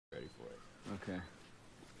Okay.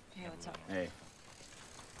 Hey, what's up? Hey.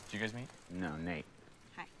 Did you guys meet? No, Nate.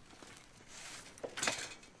 Hi.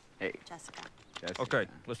 Hey. Jessica. Jessica. Okay,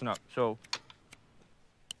 listen up. So,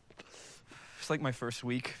 it's like my first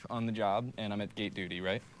week on the job, and I'm at gate duty,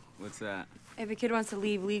 right? What's that? If a kid wants to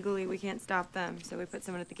leave legally, we can't stop them, so we put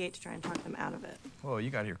someone at the gate to try and talk them out of it. Whoa, you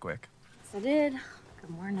got here quick. Yes, I did. Good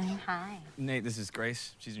morning. Hi. Nate, this is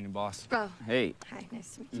Grace. She's your new boss. Oh, Hey. hi,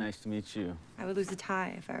 nice to meet you. Nice to meet you. I would lose a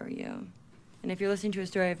tie if I were you. And if you're listening to a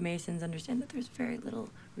story of Mason's, understand that there's very little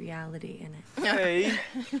reality in it. Hey,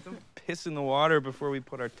 don't piss in the water before we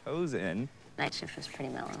put our toes in. Night shift was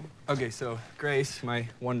pretty mellow. Okay, so Grace, my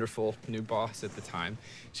wonderful new boss at the time,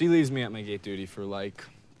 she leaves me at my gate duty for like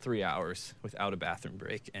 3 hours without a bathroom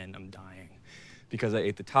break, and I'm dying because I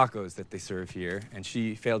ate the tacos that they serve here, and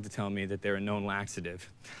she failed to tell me that they're a known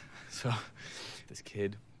laxative. So this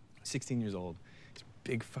kid, 16 years old, this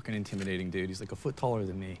big fucking intimidating dude, he's like a foot taller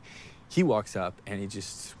than me. He walks up and he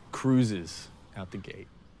just cruises out the gate.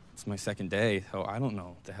 It's my second day, so I don't know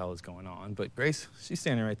what the hell is going on, but Grace, she's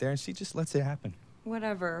standing right there and she just lets it happen.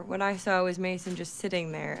 Whatever. What I saw was Mason just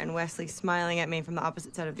sitting there and Wesley smiling at me from the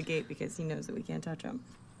opposite side of the gate because he knows that we can't touch him.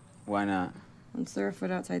 Why not? Once they're a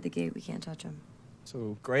foot outside the gate, we can't touch him.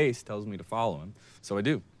 So Grace tells me to follow him, so I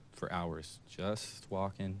do for hours, just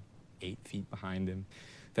walking 8 feet behind him.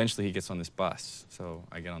 Eventually he gets on this bus, so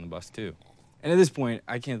I get on the bus too. And at this point,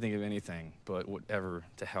 I can't think of anything but whatever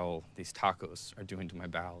the hell these tacos are doing to my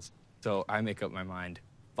bowels. So I make up my mind,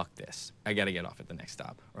 fuck this. I gotta get off at the next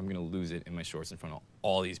stop, or I'm gonna lose it in my shorts in front of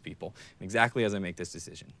all these people. And exactly as I make this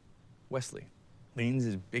decision, Wesley leans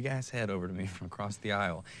his big-ass head over to me from across the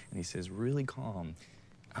aisle, and he says, really calm,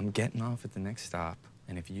 I'm getting off at the next stop,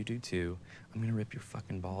 and if you do too, I'm gonna rip your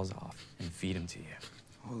fucking balls off and feed them to you.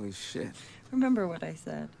 Holy shit. Remember what I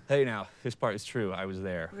said. Hey, now, this part is true. I was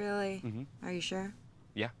there. Really? Mhm. Are you sure?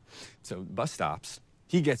 Yeah. So the bus stops.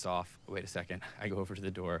 He gets off. Wait a second. I go over to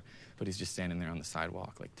the door, but he's just standing there on the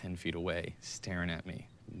sidewalk, like 10 feet away, staring at me,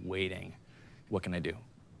 waiting. What can I do?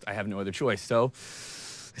 I have no other choice. So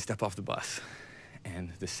I step off the bus.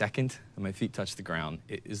 And the second that my feet touch the ground,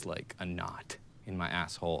 it is like a knot in my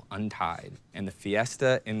asshole, untied. And the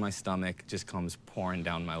fiesta in my stomach just comes pouring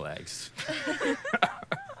down my legs.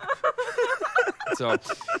 So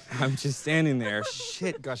I'm just standing there,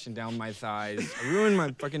 shit gushing down my thighs. I ruined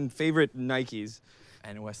my fucking favorite Nikes.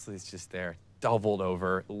 And Wesley's just there, doubled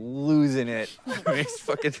over, losing it. He's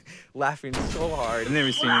fucking laughing so hard. I've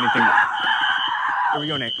never seen anything. Here we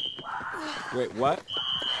go, Nate. Wait, what?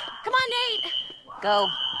 Come on, Nate! Go.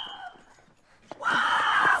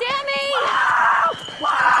 Sammy!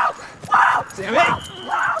 Sammy!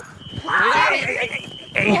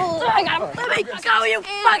 Hey. Oh, I got him. Let me go, you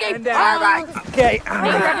fucking... All right, okay. Nate,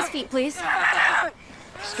 grab his feet, please. I'm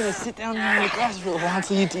just gonna sit down here in the grass for a while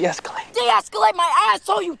until you de-escalate. De-escalate my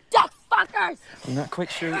asshole, you duck fuckers! I'm not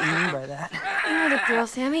quite sure what you mean by that. You know the drill,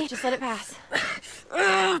 Sammy. Just let it pass.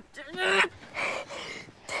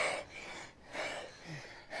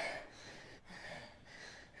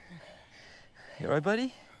 You all right,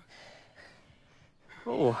 buddy?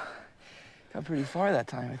 Oh, got pretty far that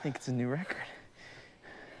time. I think it's a new record.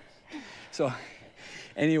 So,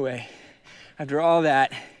 anyway, after all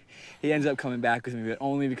that, he ends up coming back with me, but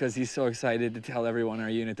only because he's so excited to tell everyone in our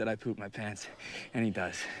unit that I pooped my pants. And he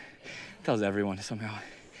does. Tells everyone somehow.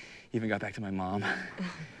 Even got back to my mom.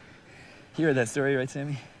 You heard that story, right,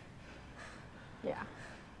 Sammy? Yeah.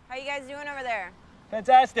 How you guys doing over there?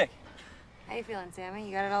 Fantastic. How you feeling, Sammy?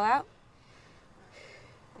 You got it all out?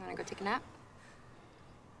 You wanna go take a nap?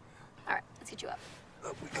 All right, let's get you up.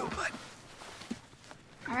 Up we go, bud.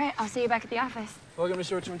 All right, I'll see you back at the office. Welcome to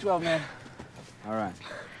Short Term 12, man. All right.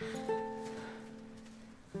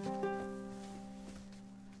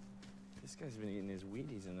 This guy's been eating his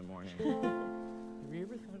Wheaties in the morning. Have you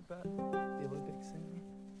ever thought about the Olympics, Sammy?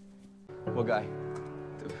 What guy?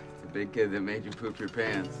 The big kid that made you poop your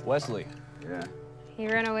pants. Wesley. Yeah. He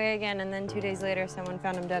ran away again, and then 2 days later, someone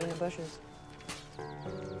found him dead in the bushes.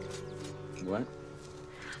 What?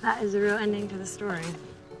 That is the real ending to the story.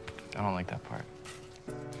 I don't like that part.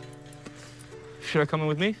 Should I come in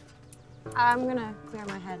with me? I'm gonna clear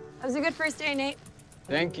my head. That was a good first day, Nate.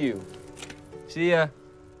 Thank you. See ya.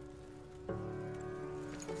 All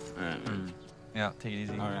right, man. Yeah, take it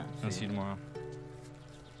easy. All right. I'll see you tomorrow.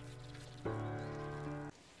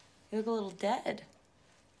 You look a little dead.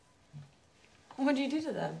 What'd you do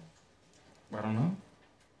to them? I don't know.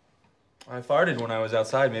 I farted when I was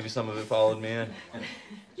outside. Maybe some of it followed me in.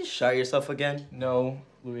 You shot yourself again? No,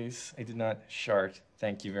 Luis, I did not shart.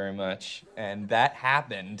 Thank you very much. And that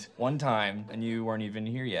happened one time, and you weren't even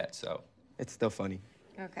here yet, so. It's still funny.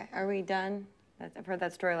 Okay, are we done? I've heard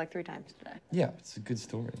that story like 3 times today. Yeah, it's a good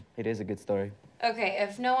story. It is a good story. Okay,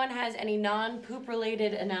 if no one has any non-poop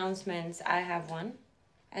related announcements, I have one.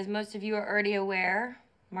 As most of you are already aware,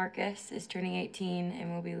 Marcus is turning 18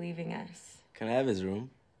 and will be leaving us. Can I have his room?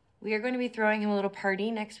 We are going to be throwing him a little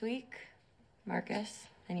party next week. Marcus,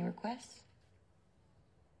 any requests?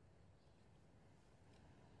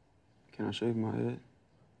 Can I shave my head?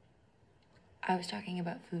 I was talking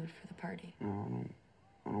about food for the party. No,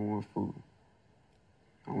 I don't want food.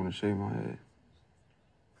 I want to shave my head.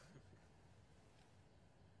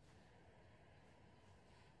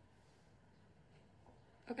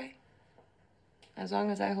 Okay. As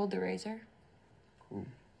long as I hold the razor. Cool.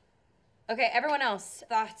 Okay, everyone else,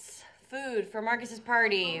 thoughts? Food for Marcus's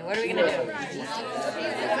party. What are we gonna do?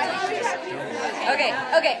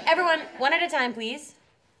 Okay, everyone, one at a time, please.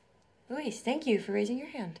 Luis, thank you for raising your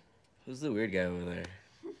hand. Who's the weird guy over there?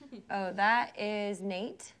 Oh, that is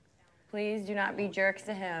Nate. Please do not be jerks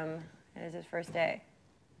to him. It is his first day.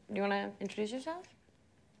 Do you want to introduce yourself?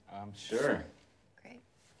 Sure. Great.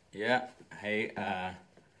 Yeah. Hey,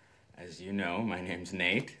 as you know, my name's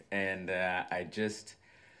Nate, and I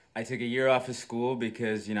took a year off of school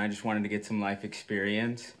because, I just wanted to get some life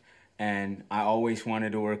experience, and I always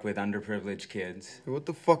wanted to work with underprivileged kids. Hey, what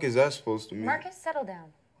the fuck is that supposed to mean? Marcus, settle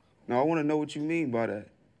down. No, I want to know what you mean by that.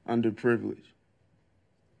 Underprivileged.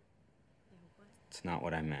 It's not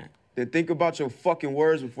what I meant. Then think about your fucking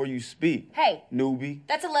words before you speak. Hey. Newbie.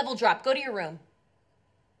 That's a level drop. Go to your room.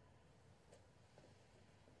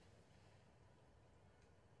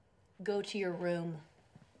 Go to your room.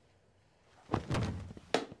 Sorry,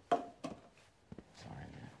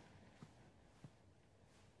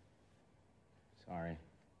 man. Sorry.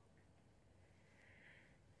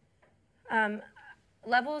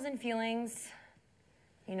 Levels and feelings,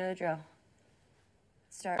 you know the drill.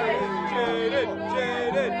 Start.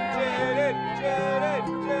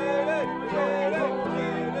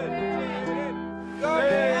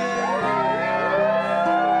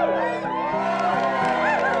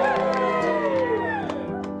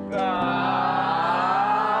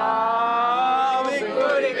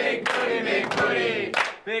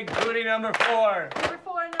 Big booty number 4. Number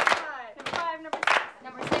 4, number 5. Number 5, number 6.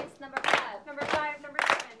 Number 6, number 5. Number 5, number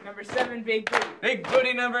 7. Number 7, big booty. Big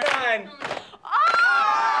booty number 9. Oh!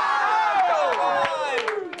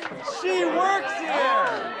 She works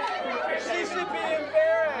here. She should be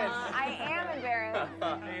embarrassed. I am embarrassed.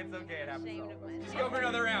 Hey, it's okay. It happens. Just go for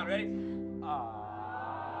another round. Ready?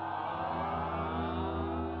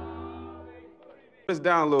 Put us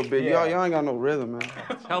down a little bit. Yeah. Y'all ain't got no rhythm, man.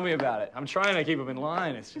 Tell me about it. I'm trying to keep him in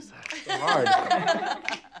line. It's just so hard.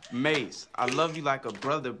 Mace, I love you like a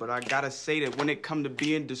brother, but I gotta say that when it come to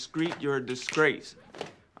being discreet, you're a disgrace.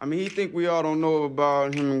 I mean, he think we all don't know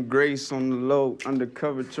about him and Grace on the low,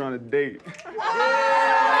 undercover trying to date.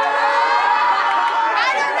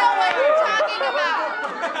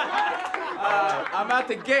 I'm at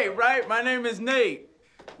the gate, right? My name is Nate.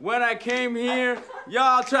 When I came here,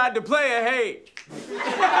 y'all tried to play a hate.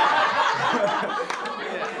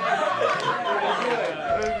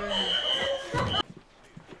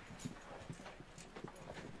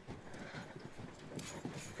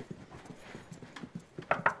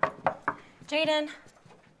 Jaden.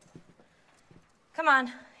 Come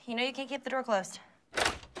on. You know you can't keep the door closed.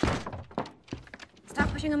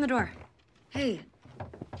 Stop pushing on the door. Hey,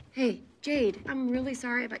 Jade, I'm really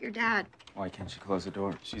sorry about your dad. Why can't you close the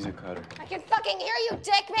door? She's a cutter. I can fucking hear you,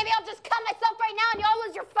 dick. Maybe I'll just cut myself right now and y'all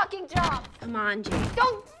lose your fucking job. Come on, Jade.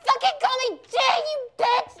 Don't fucking call me Jade, you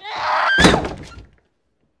bitch!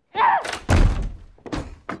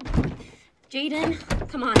 Jaden,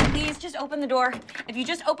 come on, please just open the door. If you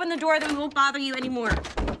just open the door, then we won't bother you anymore.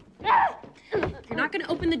 If you're not gonna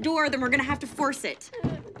open the door, then we're gonna have to force it.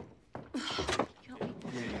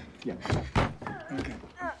 Yeah. Okay.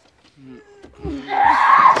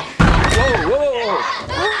 Whoa!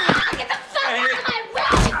 Get the fuck out of my room,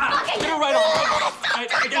 you fucking Get her right on. Right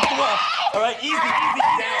against the wall. All right, easy,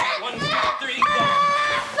 down. 1, 2, 3, down.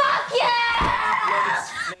 fuck you!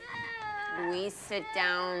 Louise, sit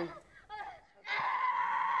down.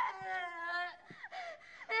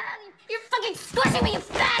 You're fucking squishing me, you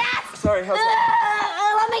fat ass! Sorry, how's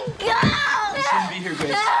that? Let me go! You shouldn't be here,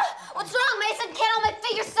 Grace. What's wrong, Mason? Can't hold my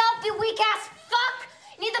feet yourself, you weak-ass fuck!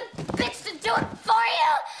 You need the bitch to do it for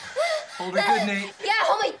you! Hold her good, Nate. Yeah,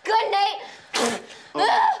 hold me good, Nate!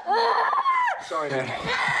 Sorry, man.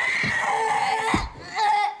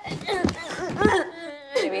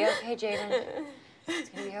 It's gonna be okay, Jaden. It's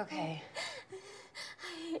gonna be okay.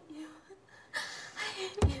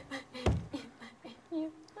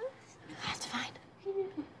 That's fine.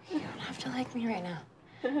 You don't have to like me right now.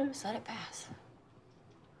 Just let it pass.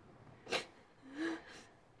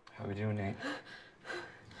 How we doing, Nate?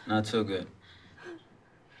 Not so good.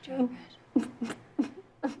 You're doing good.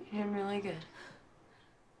 You're doing really good.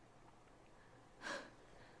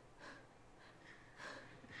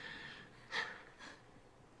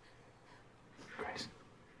 Grace,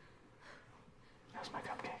 how's my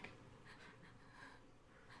cupcake?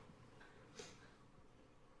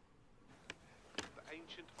 The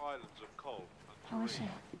ancient islands of Col How is she?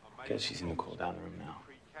 Guess she's in the cool down room now.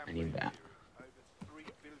 I need that. Over 3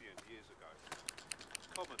 billion years ago.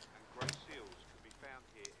 Common and grey seals can be found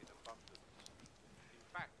here in abundance. In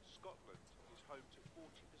fact, Scotland is home to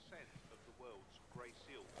 40% of the world's grey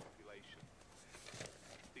seal population.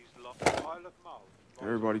 These Isle of Mull lies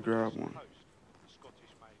Everybody on the grab west one. coast of the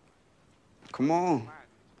Scottish mainland. Come on. Land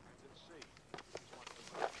and at sea, it is one of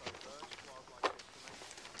the most diverse wildlife destinations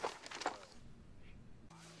in the world.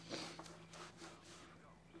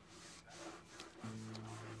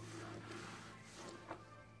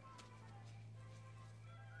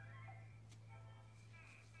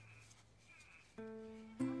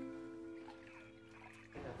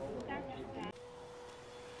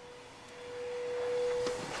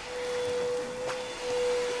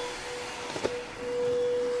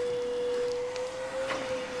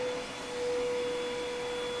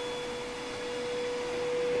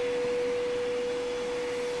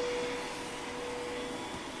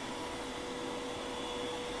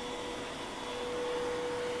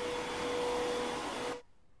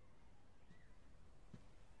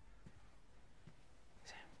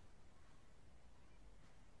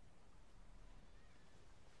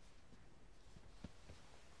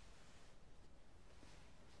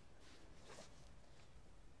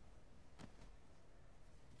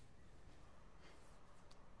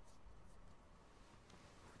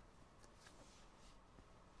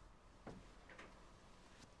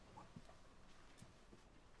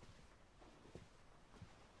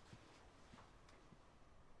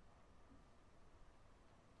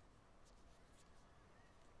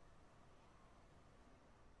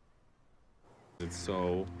 It's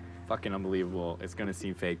so fucking unbelievable. It's gonna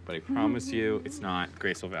seem fake, but I promise you, it's not.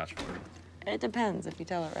 Grace will vouch for it. It depends if you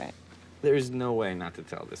tell it right. There's no way not to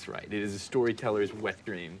tell this right. It is a storyteller's wet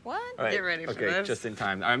dream. What? All right. Get ready for okay, this. just in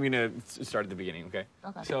time. I'm gonna start at the beginning, okay?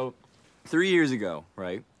 Okay. So, 3 years ago,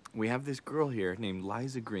 right, we have this girl here named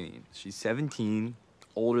Liza Green. She's 17,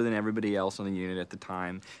 older than everybody else on the unit at the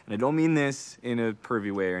time. And I don't mean this in a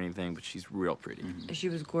pervy way or anything, but she's real pretty. She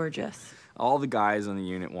was gorgeous. All the guys on the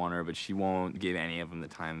unit want her, but she won't give any of them the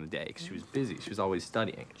time of the day because she was busy. She was always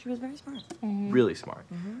studying. She was very smart. Really smart.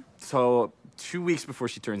 So 2 weeks before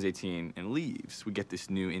she turns 18 and leaves, we get this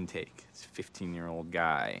new intake. This 15-year-old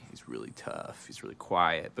guy. He's really tough. He's really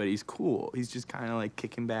quiet, but he's cool. He's just kind of like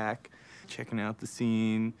kicking back, checking out the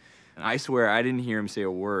scene. And I swear I didn't hear him say a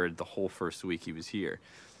word the whole first week he was here.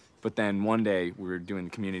 But then one day we were doing the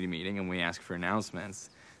community meeting and we asked for announcements,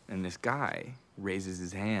 and this guy raises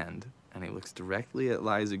his hand and he looks directly at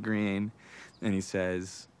Liza Green and he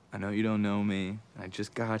says, "I know you don't know me. I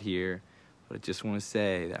just got here, but I just want to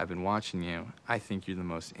say that I've been watching you. I think you're the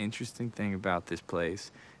most interesting thing about this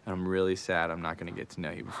place, and I'm really sad I'm not going to get to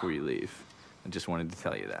know you before you leave. I just wanted to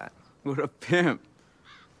tell you that." What a pimp.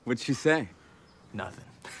 What'd she say? Nothing.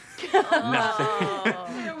 It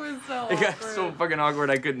was so It got so fucking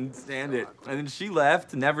awkward I couldn't stand it. And then she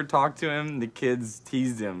left, never talked to him. The kids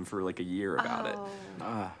teased him for like a year about it.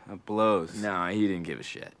 Ah, that blows. No, he didn't give a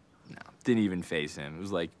shit. No, didn't even face him. It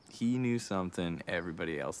was like he knew something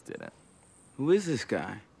everybody else didn't. Who is this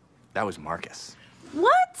guy? That was Marcus.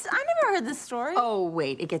 What? I never heard this story. Oh,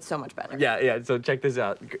 wait, it gets so much better. Yeah, so check this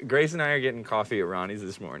out. Grace and I are getting coffee at Ronnie's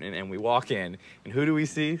this morning, and we walk in, and who do we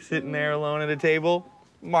see sitting there alone at a table?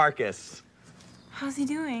 Marcus. How's he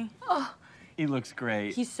doing? He looks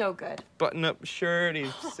great. He's so good. Button-up shirt,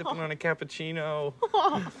 he's sipping on a cappuccino.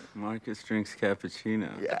 Marcus drinks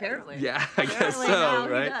cappuccino. Yeah. Apparently. Yeah, I guess Apparently now so,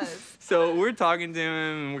 he right? does. So we're talking to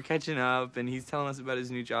him and we're catching up and he's telling us about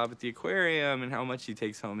his new job at the aquarium and how much he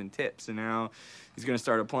takes home in tips. And now he's gonna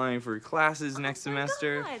start applying for classes next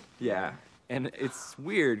semester. God. Yeah. And it's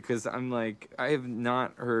weird because I'm like, I have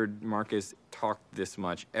not heard Marcus talk this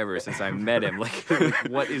much ever since I met him. Like,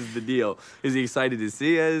 what is the deal? Is he excited to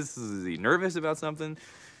see us? Is he nervous about something?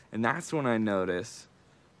 And that's when I notice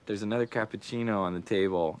there's another cappuccino on the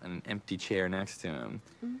table and an empty chair next to him.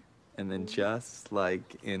 And then just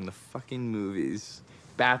like in the fucking movies,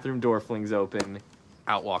 bathroom door flings open,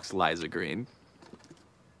 out walks Liza Green.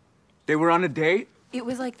 They were on a date? It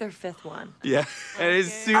was like their fifth one. Yeah. And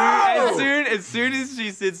as soon as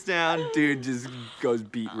she sits down, dude just goes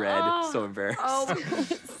beat red. So embarrassed.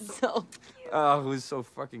 So Oh, it was so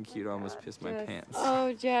fucking cute. I almost pissed my pants.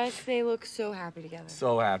 Oh, Jess, they look so happy together.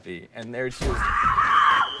 So happy. And there she was.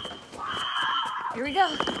 Here we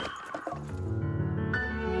go.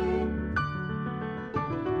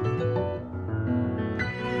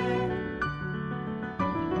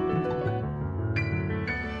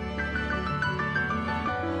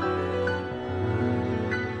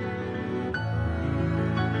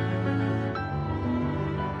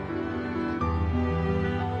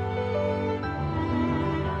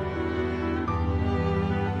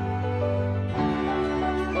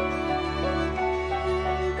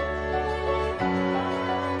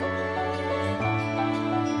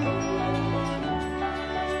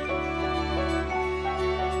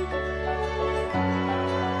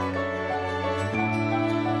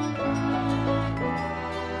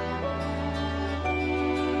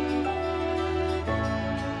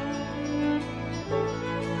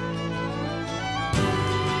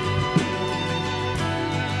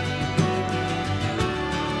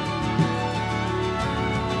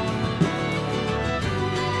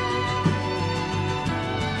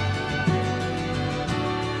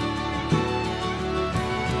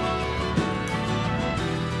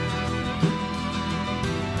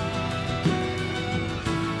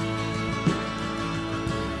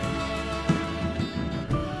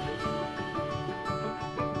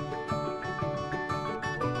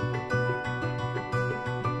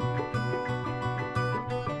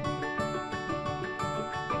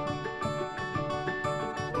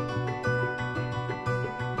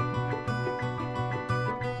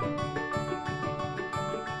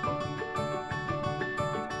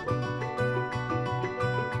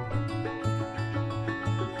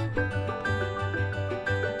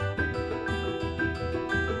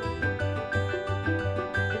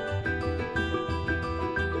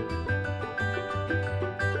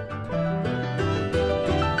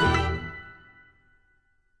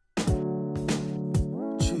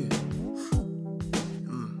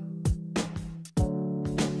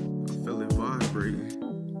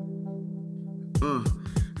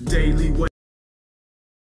 Daily